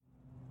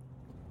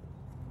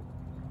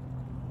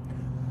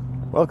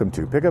Welcome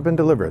to Pick Up and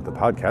Deliver, the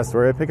podcast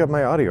where I pick up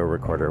my audio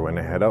recorder when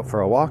I head out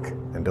for a walk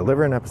and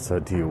deliver an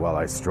episode to you while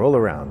I stroll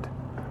around.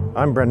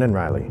 I'm Brendan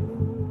Riley.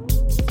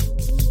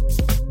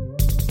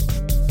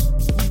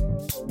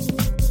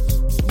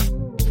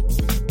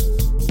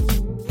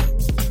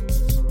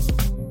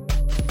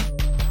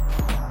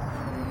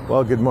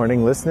 Well, good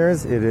morning,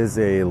 listeners. It is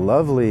a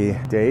lovely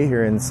day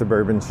here in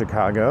suburban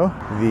Chicago.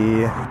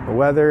 The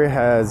weather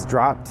has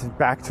dropped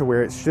back to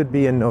where it should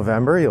be in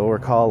November. You'll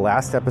recall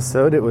last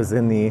episode, it was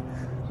in the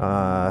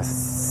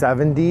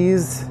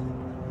 70s,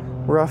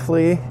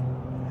 roughly,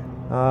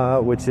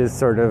 which is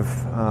sort of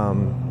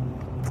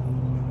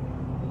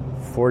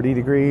 40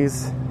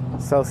 degrees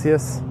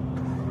Celsius,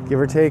 give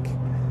or take.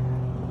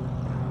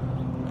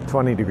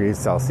 20 degrees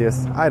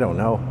Celsius, I don't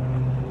know.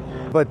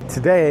 But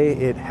today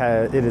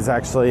it is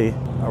actually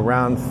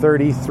around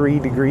 33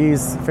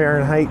 degrees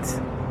Fahrenheit,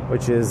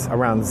 which is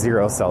around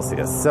 0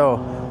 Celsius. So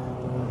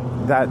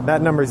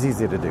that number is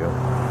easy to do.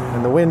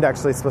 And the wind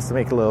actually is supposed to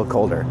make it a little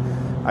colder.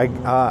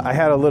 I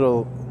had a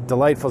little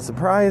delightful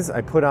surprise.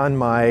 I put on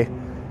my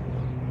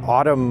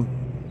autumn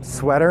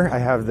sweater. I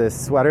have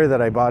this sweater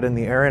that I bought in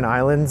the Aran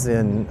Islands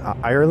in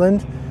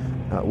Ireland,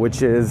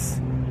 which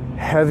is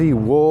heavy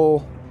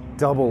wool,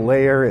 double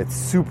layer. It's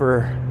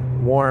super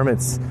warm.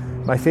 It's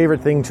my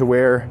favorite thing to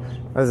wear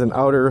as an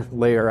outer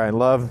layer. I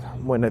love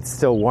when it's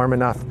still warm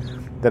enough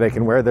that I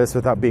can wear this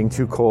without being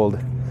too cold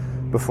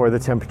before the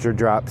temperature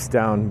drops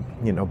down,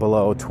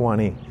 below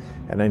 20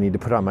 and I need to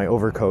put on my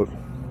overcoat.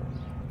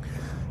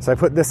 So I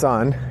put this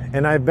on,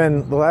 and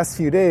the last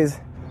few days,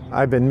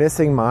 I've been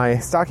missing my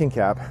stocking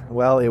cap.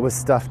 Well, it was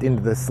stuffed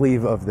into the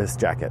sleeve of this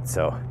jacket,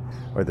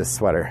 or this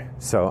sweater.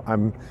 So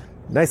I'm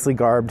nicely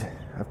garbed.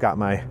 I've got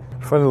my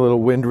funny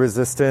little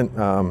wind-resistant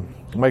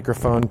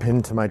microphone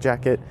pinned to my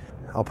jacket.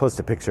 I'll post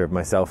a picture of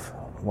myself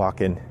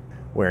walking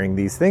wearing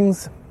these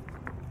things.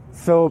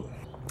 So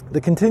the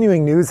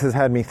continuing news has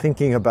had me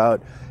thinking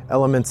about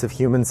elements of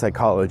human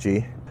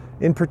psychology.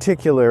 In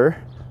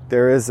particular,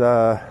 there is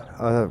a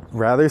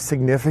rather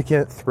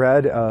significant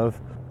thread of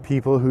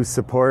people who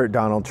support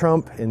Donald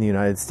Trump in the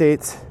United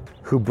States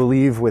who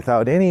believe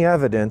without any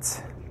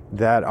evidence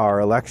that our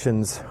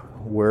elections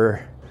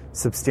were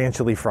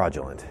substantially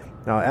fraudulent.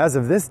 Now, as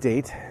of this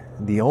date,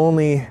 the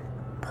only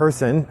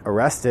person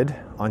arrested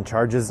on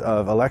charges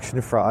of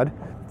election fraud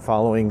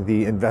following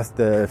the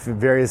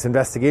various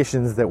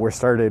investigations that were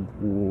started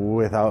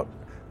without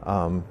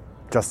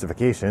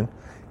justification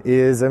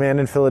is a man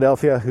in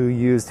Philadelphia who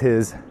used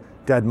his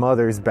dead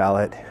mother's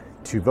ballot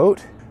to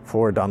vote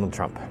for Donald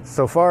Trump.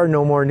 So far,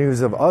 no more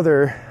news of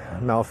other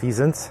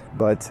malfeasance,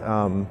 but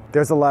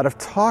there's a lot of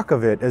talk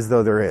of it as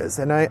though there is.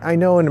 And I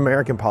know in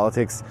American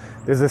politics,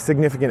 there's a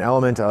significant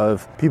element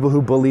of people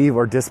who believe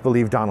or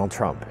disbelieve Donald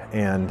Trump.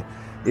 And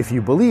if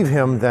you believe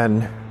him,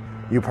 then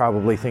you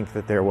probably think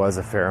that there was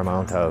a fair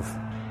amount of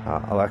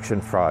election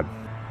fraud.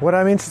 What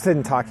I'm interested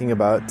in talking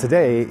about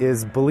today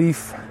is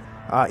belief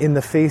in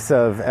the face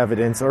of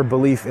evidence, or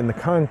belief in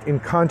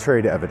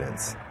contrary to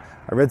evidence.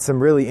 I read some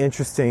really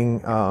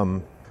interesting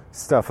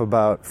stuff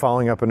about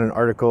following up on an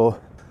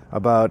article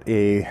about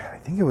I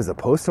think it was a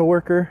postal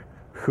worker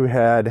who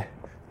had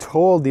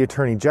told the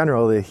Attorney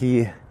General that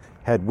he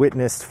had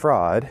witnessed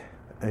fraud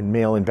in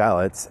mail-in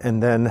ballots,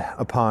 and then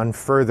upon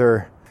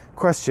further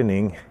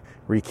questioning,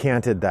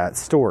 recanted that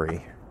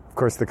story. Of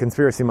course, the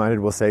conspiracy-minded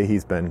will say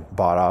he's been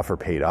bought off or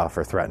paid off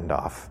or threatened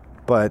off.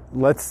 But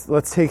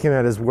let's take him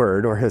at his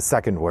word, or his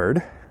second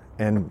word,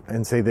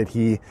 and say that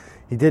he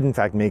did in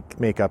fact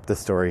make up the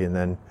story and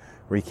then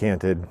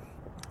recanted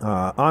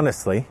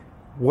honestly.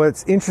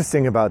 What's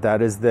interesting about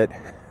that is that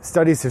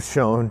studies have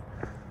shown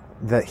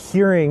that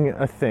hearing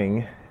a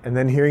thing and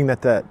then hearing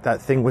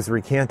that thing was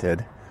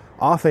recanted,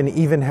 often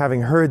even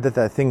having heard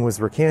that thing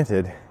was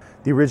recanted,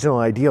 the original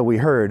idea we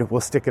heard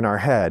will stick in our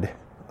head.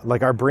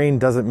 Like our brain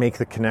doesn't make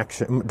the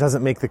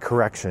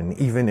correction,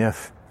 even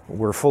if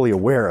we're fully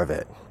aware of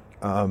it.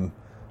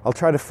 I'll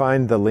try to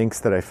find the links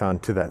that I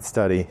found to that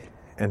study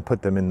and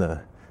put them in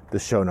the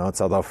show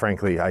notes, although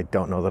frankly, I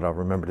don't know that I'll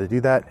remember to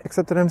do that,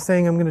 except that I'm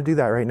saying I'm going to do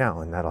that right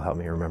now, and that'll help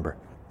me remember.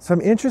 So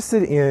I'm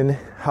interested in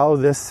how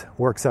this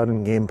works out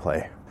in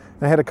gameplay.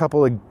 I had a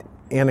couple of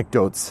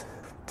anecdotes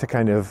to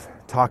kind of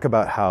talk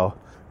about how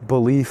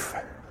belief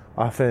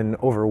often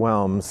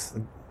overwhelms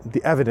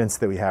the evidence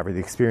that we have or the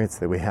experience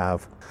that we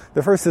have.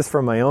 The first is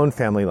from my own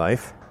family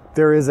life.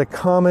 There is a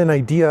common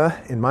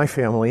idea in my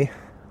family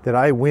that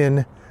I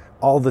win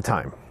all the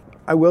time.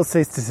 I will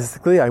say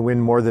statistically, I win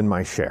more than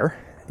my share.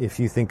 If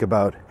you think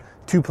about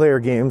 2-player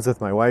games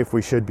with my wife,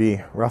 we should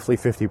be roughly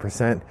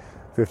 50%.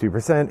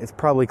 50%, it's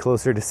probably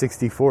closer to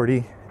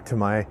 60-40 to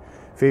my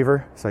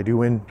favor, so I do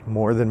win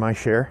more than my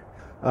share.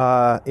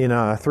 In 3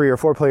 or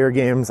 4-player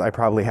games, I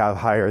probably have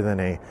higher than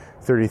a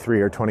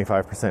 33 or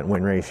 25%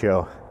 win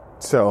ratio.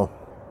 So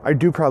I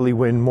do probably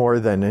win more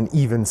than an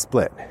even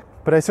split,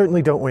 but I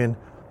certainly don't win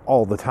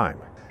all the time.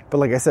 But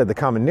like I said, the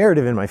common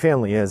narrative in my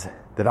family is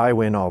that I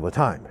win all the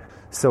time.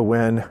 So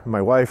when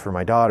my wife or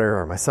my daughter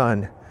or my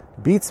son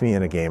beats me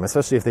in a game,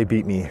 especially if they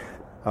beat me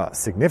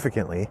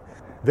significantly,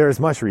 there's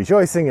much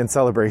rejoicing and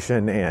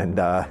celebration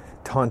and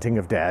taunting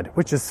of dad,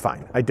 which is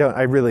fine.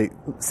 I really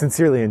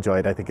sincerely enjoy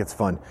it. I think it's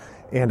fun,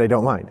 and I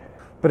don't mind.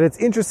 But it's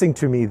interesting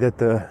to me that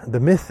the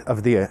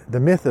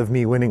myth of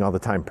me winning all the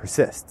time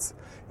persists.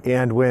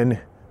 And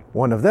when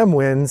one of them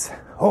wins,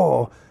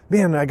 oh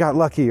man, I got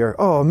lucky, or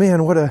oh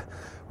man, what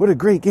a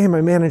great game,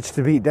 I managed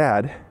to beat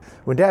dad.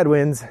 When dad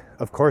wins,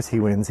 of course he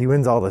wins. He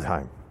wins all the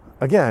time.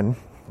 Again,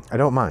 I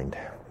don't mind.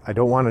 I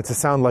don't want it to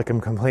sound like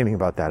I'm complaining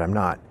about that. I'm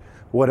not.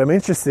 What I'm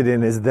interested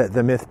in is that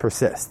the myth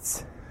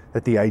persists.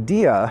 That the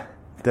idea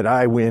that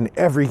I win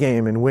every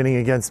game and winning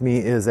against me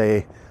is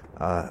a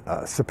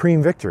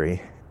supreme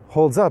victory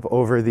holds up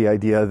over the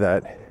idea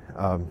that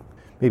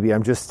maybe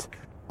I'm just,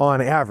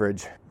 on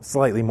average,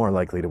 slightly more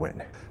likely to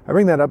win. I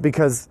bring that up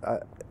because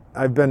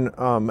I've been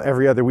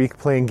every other week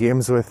playing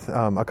games with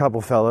a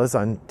couple fellas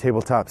on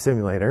Tabletop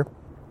Simulator.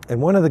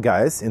 And one of the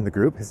guys in the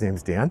group, his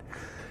name's Dan,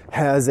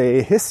 has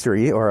a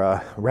history or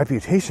a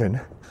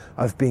reputation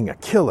of being a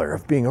killer,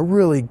 of being a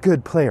really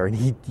good player, and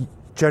he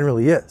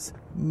generally is.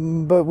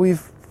 But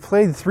we've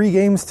played 3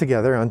 games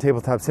together on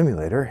Tabletop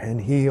Simulator,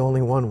 and he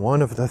only won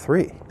 1 of the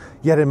 3.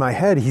 Yet in my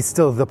head, he's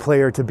still the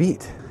player to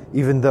beat,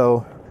 even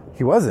though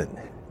he wasn't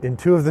in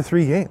 2 of the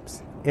 3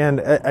 games.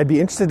 And I'd be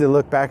interested to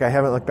look back. I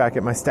haven't looked back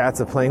at my stats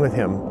of playing with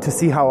him to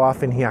see how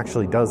often he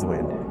actually does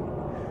win.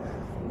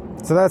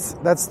 So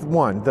that's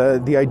one,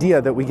 the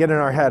idea that we get in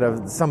our head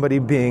of somebody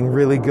being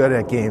really good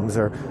at games,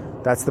 or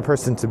that's the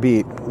person to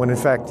beat, when in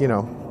fact,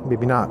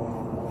 maybe not.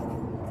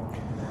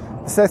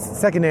 The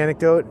second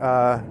anecdote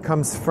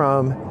comes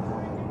from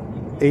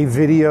a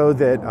video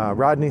that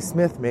Rodney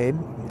Smith made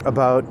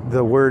about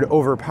the word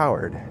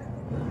overpowered.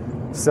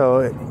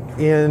 So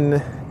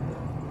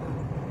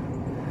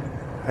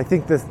I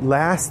think this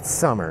last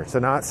summer, so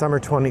not summer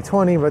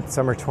 2020, but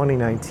summer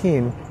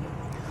 2019,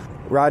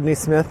 Rodney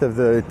Smith of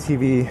the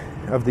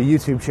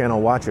YouTube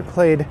channel Watch It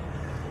Played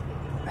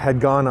had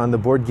gone on the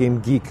Board Game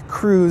Geek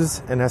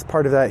cruise, and as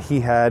part of that, he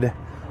had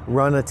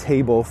run a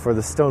table for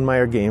the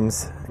Stonemaier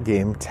Games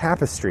game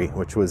Tapestry,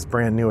 which was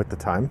brand new at the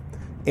time,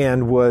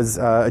 and was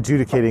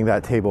adjudicating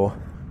that table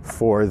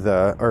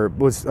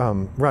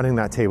running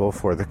that table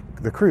for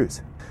the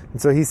cruise.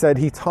 And so he said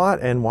he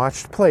taught and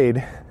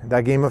played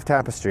that game of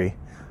Tapestry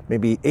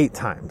maybe 8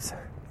 times.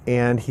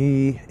 And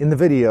in the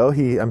video,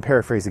 I'm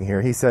paraphrasing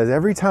here, he says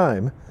every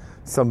time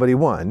somebody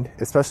won,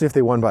 especially if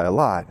they won by a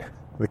lot,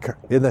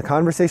 in the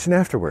conversation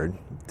afterward,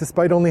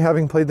 despite only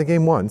having played the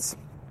game once,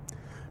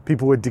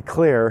 people would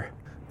declare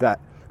that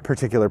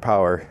particular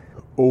power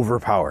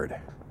overpowered,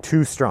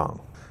 too strong.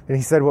 And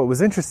he said what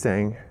was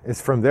interesting is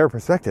from their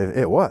perspective,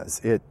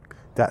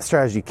 that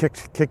strategy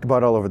kicked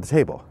butt all over the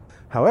table.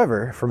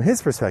 However, from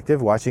his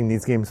perspective, watching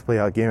these games play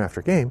out game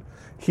after game,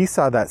 he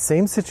saw that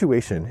same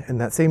situation and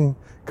that same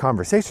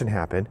conversation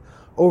happen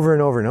over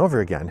and over and over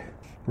again,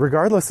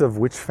 regardless of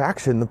which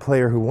faction the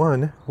player who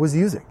won was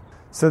using.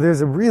 So there's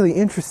a really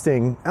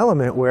interesting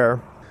element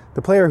where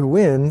the player who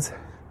wins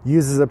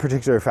uses a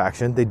particular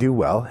faction, they do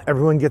well,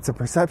 everyone gets a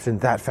perception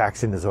that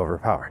faction is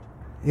overpowered.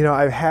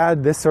 I've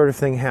had this sort of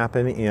thing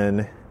happen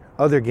in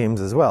other games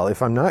as well.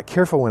 If I'm not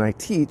careful when I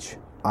teach,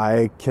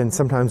 I can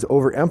sometimes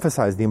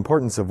overemphasize the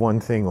importance of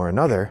one thing or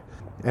another,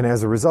 and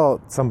as a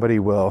result, somebody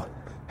will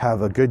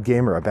have a good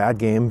game or a bad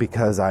game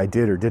because I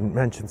did or didn't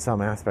mention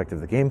some aspect of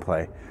the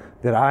gameplay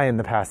that I in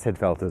the past had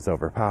felt was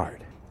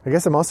overpowered. I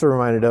guess I'm also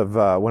reminded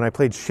of when I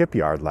played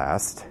Shipyard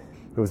last.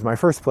 It was my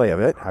first play of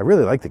it. I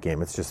really like the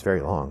game, it's just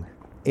very long.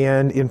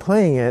 And in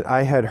playing it,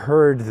 I had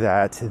heard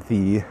that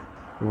the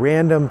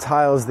random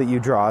tiles that you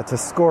draw to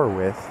score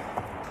with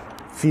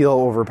feel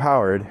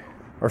overpowered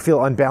or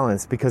feel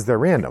unbalanced because they're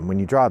random when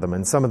you draw them,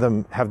 and some of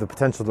them have the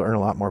potential to earn a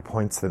lot more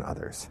points than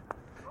others.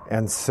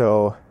 And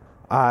so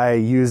I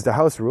used a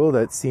house rule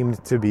that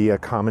seemed to be a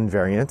common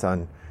variant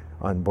on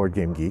Board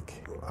Game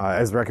Geek,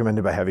 as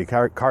recommended by Heavy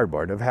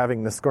Cardboard, of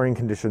having the scoring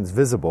conditions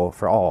visible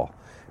for all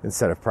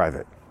instead of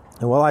private.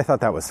 And while I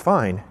thought that was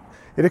fine,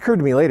 it occurred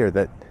to me later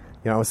that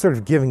I was sort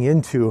of giving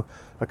into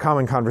a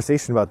common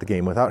conversation about the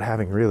game without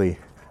having really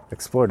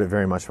explored it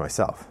very much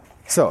myself.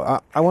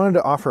 So I wanted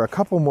to offer a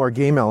couple more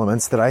game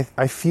elements that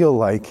I feel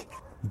like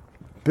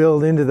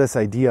build into this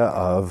idea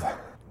of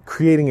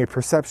creating a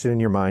perception in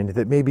your mind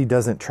that maybe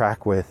doesn't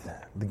track with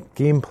the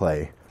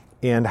gameplay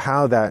and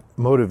how that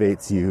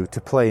motivates you to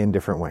play in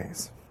different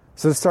ways.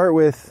 So to start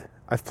with,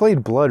 I've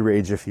played Blood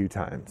Rage a few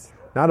times.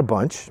 Not a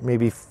bunch,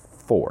 maybe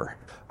 4.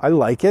 I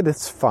like it,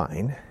 it's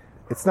fine.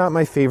 It's not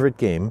my favorite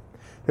game.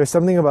 There's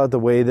something about the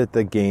way that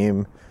the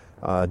game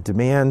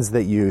demands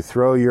that you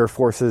throw your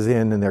forces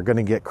in and they're going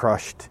to get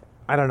crushed.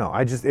 I don't know.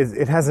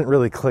 It hasn't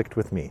really clicked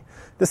with me.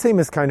 The same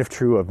is kind of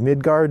true of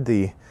Midgard,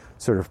 the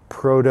sort of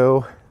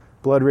proto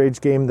Blood Rage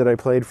game that I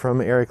played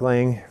from Eric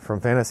Lang from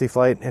Fantasy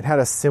Flight. It had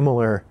a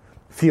similar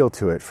feel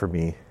to it for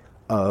me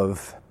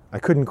of I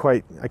couldn't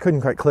quite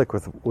click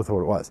with what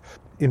it was.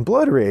 In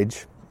Blood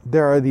Rage,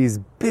 there are these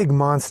big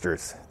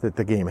monsters that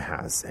the game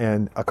has,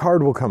 and a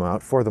card will come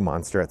out for the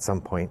monster at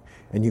some point,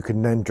 and you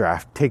can then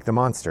take the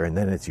monster, and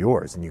then it's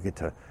yours, and you get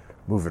to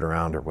move it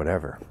around or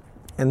whatever.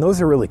 And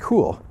those are really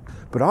cool,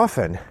 but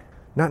often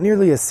not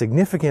nearly as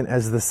significant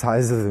as the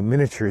size of the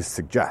miniatures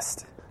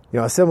suggest.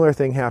 A similar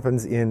thing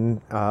happens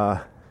in,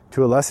 to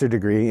a lesser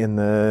degree, in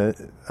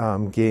the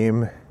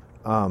game,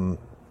 the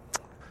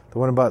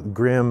one about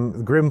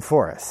Grim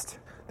Forest.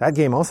 That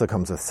game also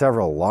comes with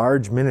several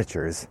large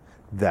miniatures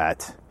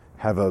that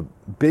have a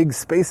big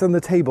space on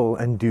the table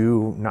and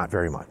do not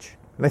very much.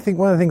 And I think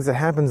one of the things that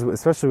happens,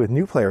 especially with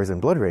new players in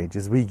Blood Rage,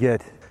 is we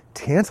get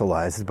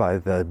tantalized by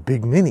the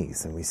big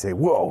minis and we say,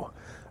 whoa,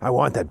 I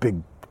want that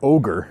big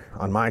ogre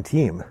on my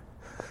team.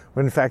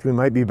 When in fact we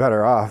might be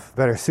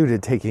better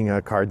suited taking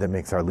a card that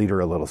makes our leader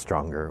a little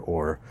stronger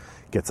or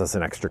gets us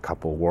an extra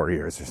couple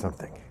warriors or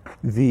something.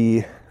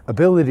 The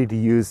ability to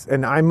use,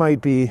 and I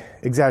might be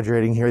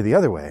exaggerating here the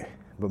other way,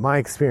 but my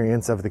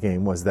experience of the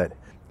game was that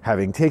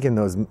having taken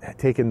the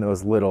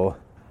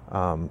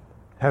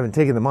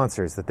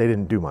monsters, that they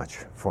didn't do much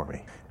for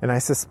me. And I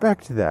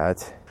suspect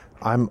that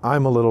I'm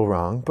a little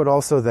wrong, but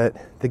also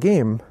that the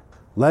game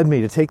led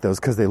me to take those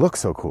because they look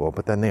so cool,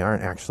 but then they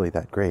aren't actually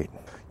that great.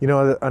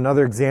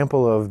 Another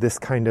example of this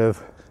kind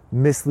of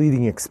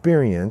misleading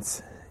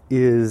experience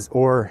is,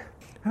 or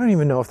I don't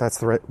even know if that's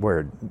the right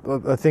word,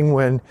 a thing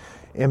when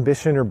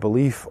ambition or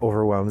belief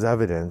overwhelms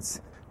evidence,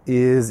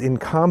 is in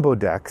combo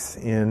decks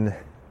in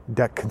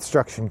deck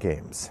construction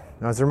games.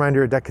 Now, as a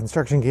reminder, a deck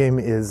construction game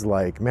is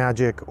like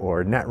Magic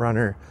or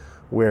Netrunner,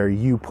 where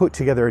you put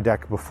together a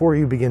deck before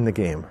you begin the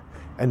game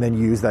and then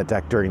use that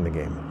deck during the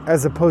game,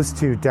 as opposed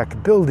to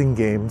deck building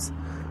games,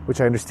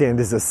 which I understand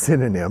is a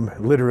synonym,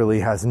 literally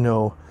has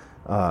no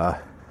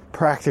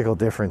practical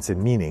difference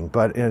in meaning.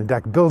 But in a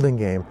deck building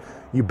game,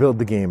 you build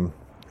the game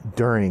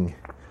during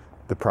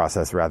the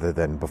process rather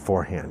than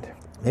beforehand.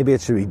 Maybe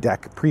it should be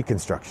deck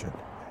pre-construction,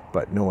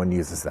 but no one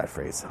uses that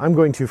phrase. I'm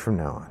going to from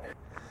now on.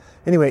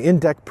 Anyway, in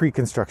deck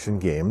pre-construction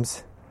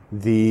games,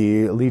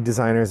 the lead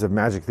designers of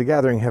Magic the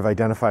Gathering have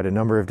identified a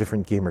number of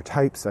different gamer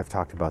types. I've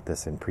talked about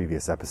this in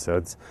previous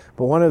episodes.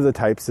 But one of the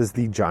types is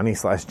the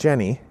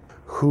Johnny/Jenny,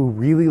 who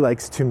really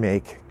likes to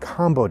make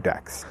combo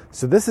decks.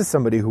 So this is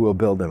somebody who will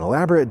build an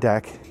elaborate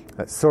deck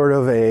that's sort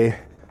of a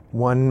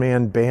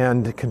one-man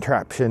band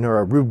contraption or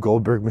a Rube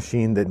Goldberg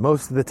machine that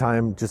most of the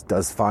time just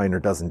does fine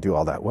or doesn't do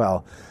all that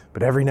well.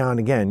 But every now and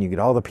again, you get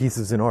all the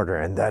pieces in order,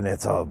 and then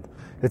it's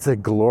a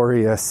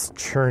glorious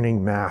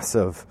churning mass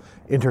of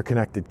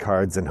interconnected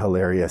cards and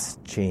hilarious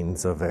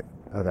chains of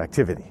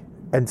activity.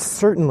 And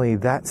certainly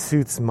that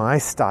suits my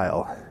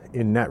style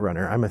in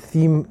Netrunner. I'm a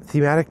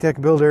thematic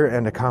deck builder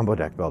and a combo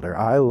deck builder.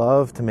 I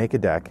love to make a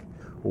deck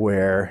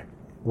where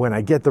when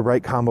I get the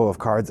right combo of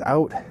cards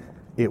out,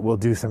 it will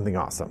do something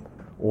awesome.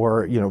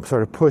 Or,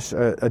 sort of push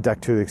a deck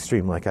to the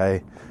extreme. Like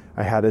I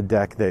had a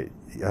deck that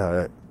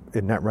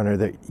in Netrunner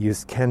that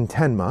used Ken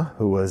Tenma,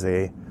 who was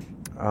a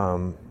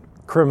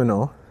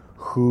criminal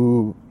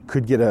who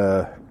could get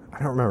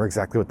I don't remember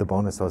exactly what the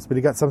bonus was, but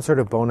he got some sort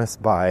of bonus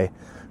by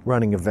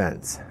running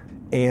events.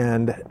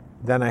 And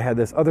then I had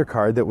this other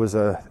card that was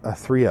a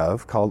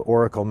 3-of called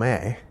Oracle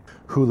May,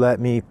 who let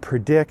me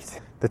predict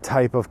the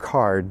type of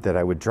card that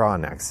I would draw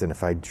next. And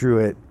if I drew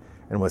it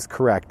and was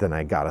correct, then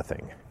I got a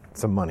thing.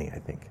 Some money, I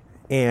think.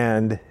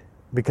 And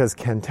because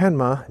Ken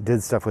Tenma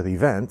did stuff with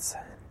events,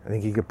 I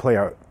think he could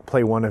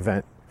play one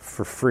event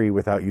for free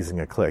without using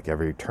a click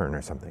every turn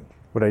or something.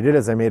 What I did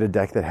is I made a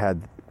deck that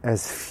had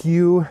as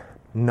few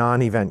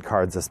non-event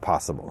cards as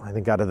possible. I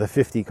think out of the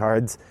 50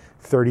 cards,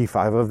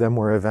 35 of them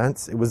were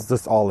events. It was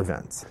just all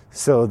events.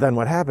 So then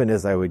what happened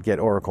is I would get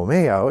Oracle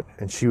May out,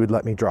 and she would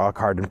let me draw a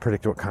card and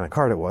predict what kind of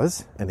card it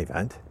was, an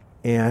event.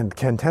 And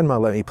Ken Tenma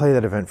let me play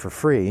that event for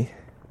free.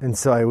 And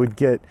so I would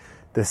get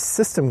this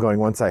system going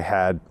once I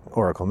had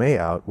Oracle May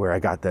out, where I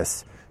got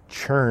this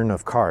churn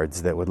of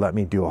cards that would let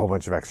me do a whole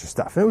bunch of extra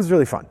stuff. And it was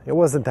really fun. It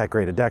wasn't that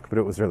great a deck, but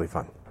it was really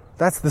fun.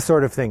 That's the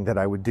sort of thing that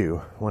I would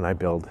do when I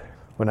build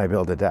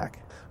a deck.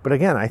 But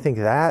again, I think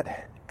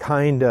that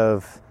kind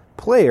of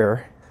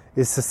player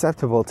is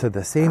susceptible to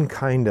the same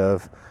kind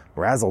of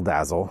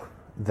razzle-dazzle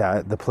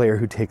that the player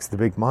who takes the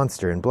big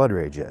monster in Blood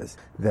Rage is.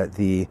 That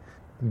the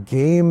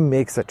game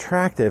makes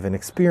attractive an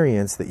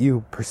experience that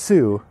you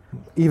pursue,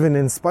 even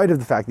in spite of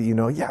the fact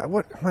that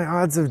what my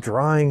odds of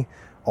drawing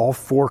all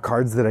 4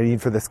 cards that I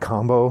need for this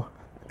combo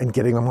and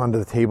getting them onto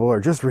the table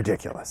are just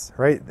ridiculous,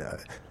 right?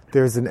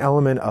 There's an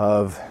element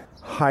of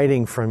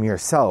hiding from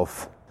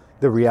yourself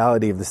the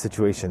reality of the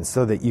situation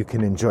so that you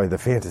can enjoy the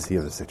fantasy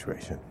of the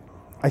situation.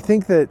 I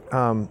think that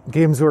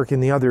games work in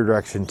the other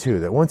direction too,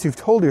 that once you've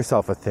told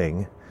yourself a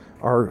thing,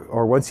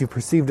 or once you've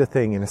perceived a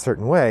thing in a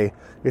certain way,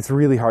 it's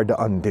really hard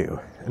to undo.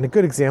 And a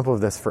good example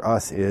of this for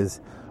us is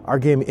our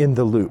game In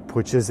the Loop,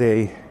 which is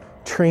a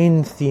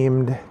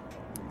train-themed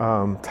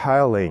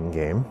tile laying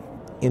game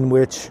in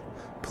which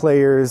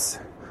players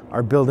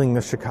are building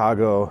the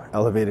Chicago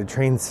elevated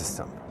train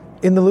system.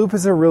 In the Loop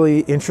is a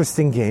really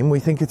interesting game. We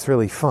think it's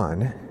really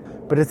fun,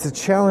 but it's a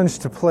challenge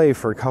to play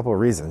for a couple of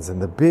reasons.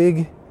 And the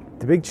big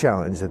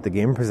challenge that the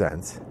game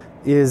presents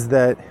is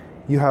that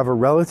you have a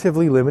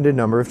relatively limited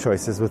number of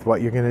choices with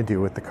what you're going to do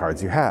with the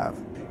cards you have.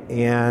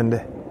 And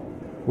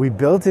we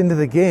built into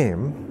the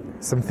game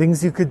some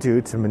things you could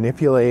do to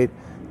manipulate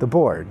the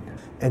board,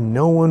 and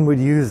no one would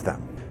use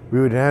them. We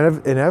would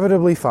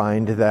inevitably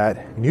find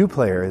that new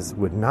players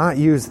would not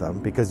use them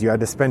because you had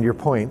to spend your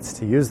points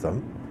to use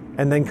them,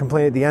 and then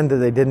complain at the end that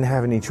they didn't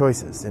have any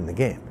choices in the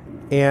game.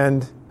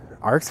 And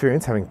our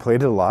experience, having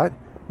played it a lot,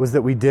 was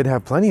that we did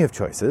have plenty of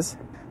choices,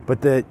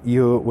 but that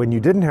when you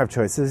didn't have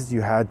choices,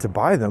 you had to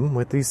buy them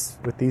with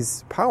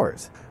these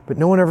powers. But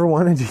no one ever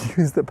wanted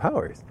to use the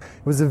powers.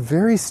 It was a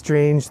very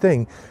strange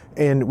thing,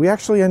 and we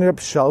actually ended up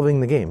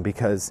shelving the game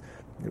because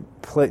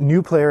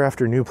new player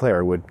after new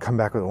player would come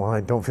back with, well,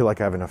 I don't feel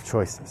like I have enough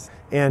choices.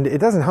 And it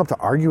doesn't help to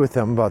argue with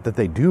them about that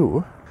they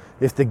do.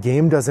 If the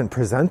game doesn't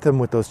present them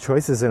with those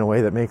choices in a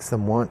way that makes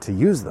them want to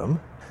use them,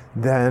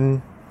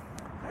 then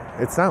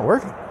it's not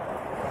working.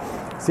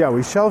 So yeah,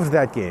 we shelved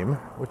that game,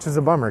 which is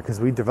a bummer because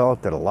we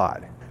developed it a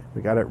lot.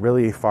 We got it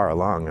really far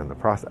along in the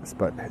process,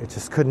 but it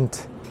just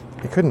couldn't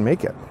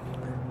make it.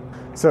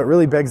 So it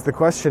really begs the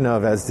question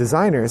of, as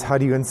designers, how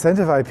do you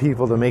incentivize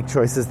people to make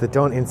choices that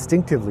don't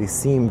instinctively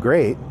seem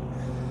great?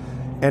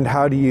 And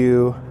how do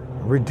you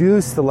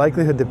reduce the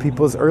likelihood that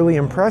people's early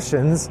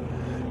impressions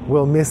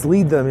will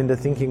mislead them into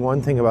thinking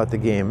one thing about the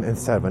game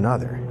instead of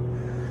another?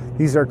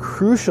 These are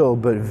crucial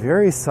but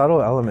very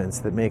subtle elements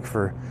that make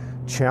for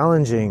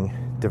challenging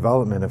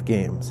development of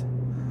games,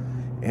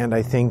 and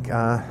I think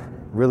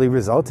really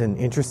result in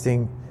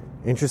interesting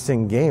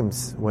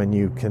games when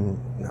you can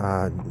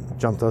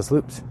jump those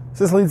loops.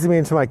 So this leads me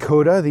into my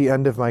coda, the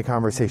end of my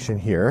conversation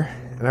here.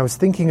 And I was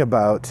thinking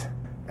about,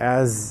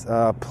 as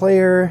a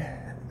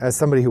player, as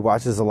somebody who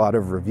watches a lot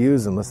of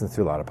reviews and listens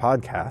to a lot of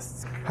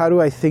podcasts, how do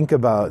I think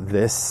about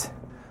this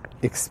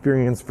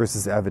experience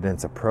versus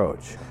evidence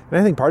approach?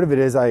 And I think part of it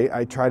is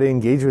I try to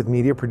engage with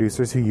media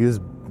producers who use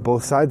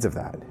both sides of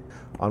that.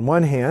 On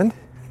one hand,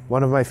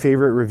 one of my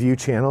favorite review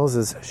channels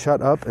is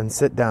Shut Up and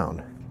Sit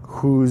Down,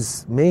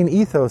 whose main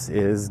ethos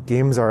is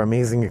games are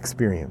amazing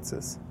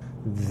experiences.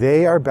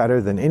 They are better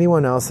than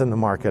anyone else in the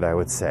market, I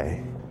would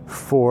say,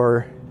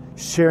 for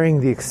sharing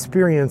the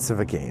experience of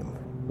a game.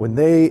 When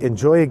they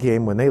enjoy a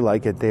game, when they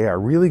like it, they are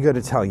really good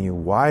at telling you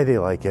why they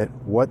like it,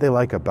 what they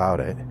like about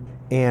it,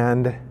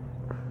 and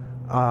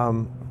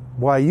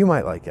why you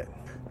might like it.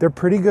 They're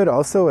pretty good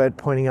also at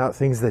pointing out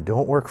things that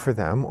don't work for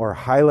them or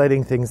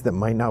highlighting things that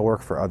might not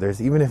work for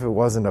others, even if it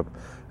wasn't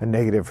a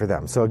negative for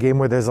them. So a game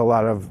where there's a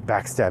lot of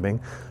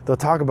backstabbing, they'll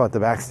talk about the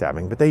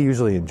backstabbing, but they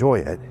usually enjoy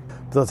it.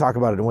 But they'll talk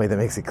about it in a way that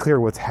makes it clear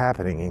what's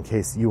happening in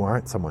case you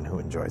aren't someone who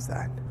enjoys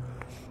that.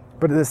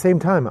 But at the same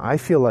time, I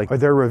feel like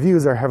their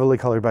reviews are heavily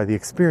colored by the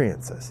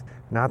experiences,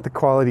 not the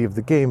quality of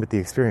the game, but the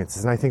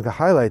experiences. And I think the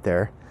highlight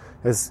there,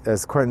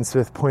 as Quentin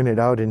Smith pointed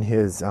out in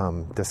his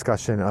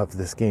discussion of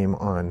this game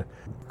on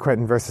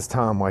Quentin versus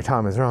Tom, Why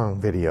Tom is Wrong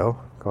video,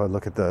 go ahead and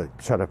look at the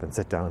Shut Up and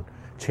Sit Down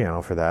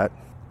channel for that,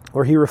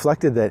 where he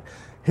reflected that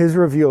his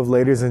review of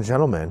Ladies and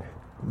Gentlemen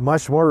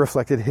much more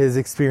reflected his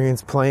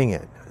experience playing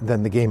it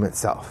than the game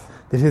itself.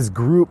 That his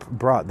group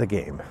brought the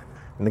game.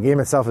 And the game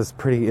itself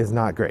is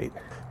not great,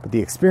 but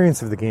the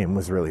experience of the game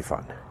was really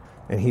fun.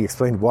 And he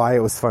explained why it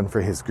was fun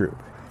for his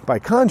group. By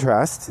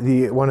contrast,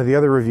 one of the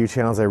other review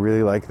channels I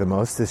really like the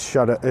most is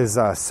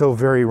So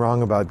Very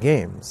Wrong About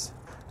Games.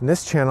 In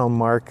this channel,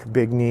 Mark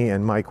Bigney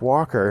and Mike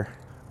Walker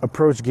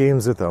approach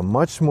games with a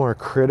much more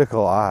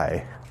critical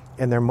eye,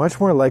 and they're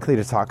much more likely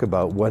to talk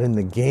about what in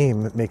the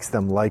game makes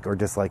them like or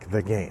dislike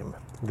the game.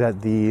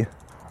 That the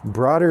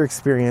broader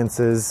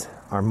experiences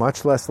are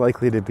much less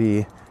likely to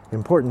be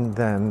important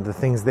than the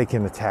things they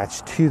can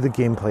attach to the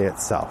gameplay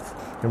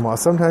itself. And while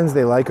sometimes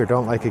they like or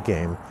don't like a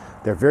game,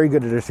 they're very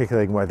good at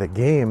articulating why the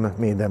game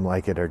made them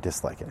like it or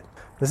dislike it.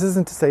 This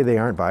isn't to say they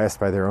aren't biased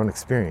by their own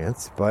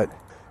experience, but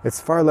it's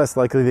far less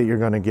likely that you're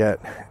going to get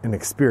an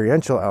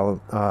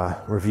experiential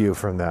review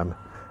from them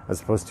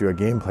as opposed to a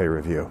gameplay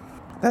review.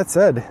 That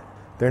said,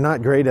 they're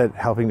not great at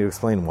helping to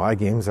explain why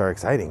games are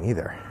exciting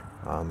either,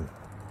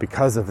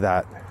 because of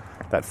that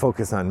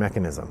focus on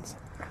mechanisms.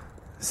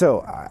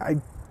 So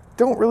I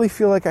don't really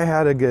feel like I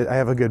have a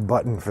good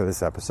button for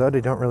this episode. I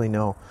don't really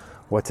know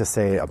what to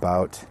say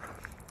about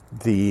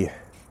the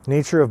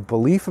nature of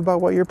belief about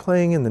what you're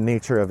playing and the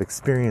nature of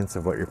experience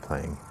of what you're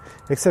playing,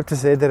 except to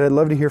say that I'd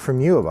love to hear from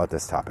you about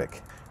this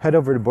topic. Head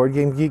over to Board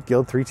Game Geek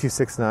Guild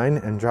 3269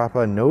 and drop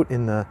a note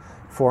in the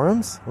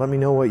forums. Let me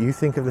know what you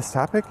think of this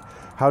topic.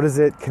 How does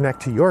it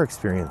connect to your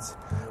experience?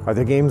 Are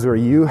there games where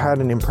you had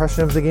an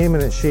impression of the game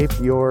and it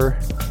shaped your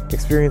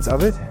experience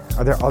of it?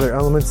 Are there other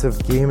elements of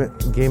game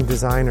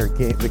design or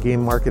the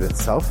game market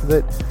itself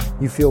that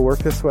you feel work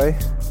this way?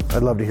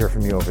 I'd love to hear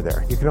from you over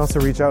there. You can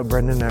also reach out,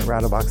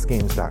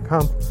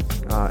 Brendan@rattleboxgames.com,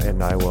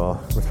 and I will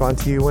respond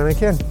to you when I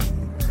can.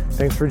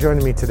 Thanks for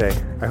joining me today.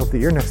 I hope that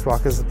your next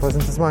walk is as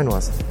pleasant as mine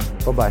was.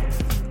 Bye-bye.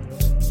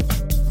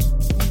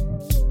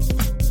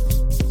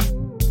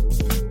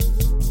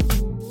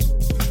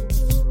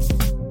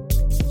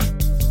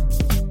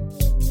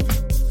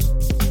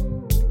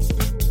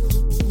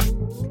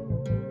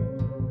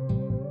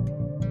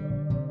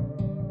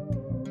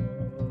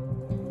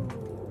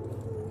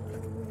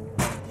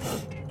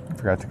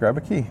 Forgot to grab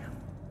a key.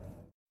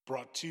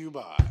 Brought to you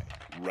by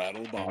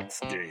Rattlebox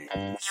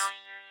Games.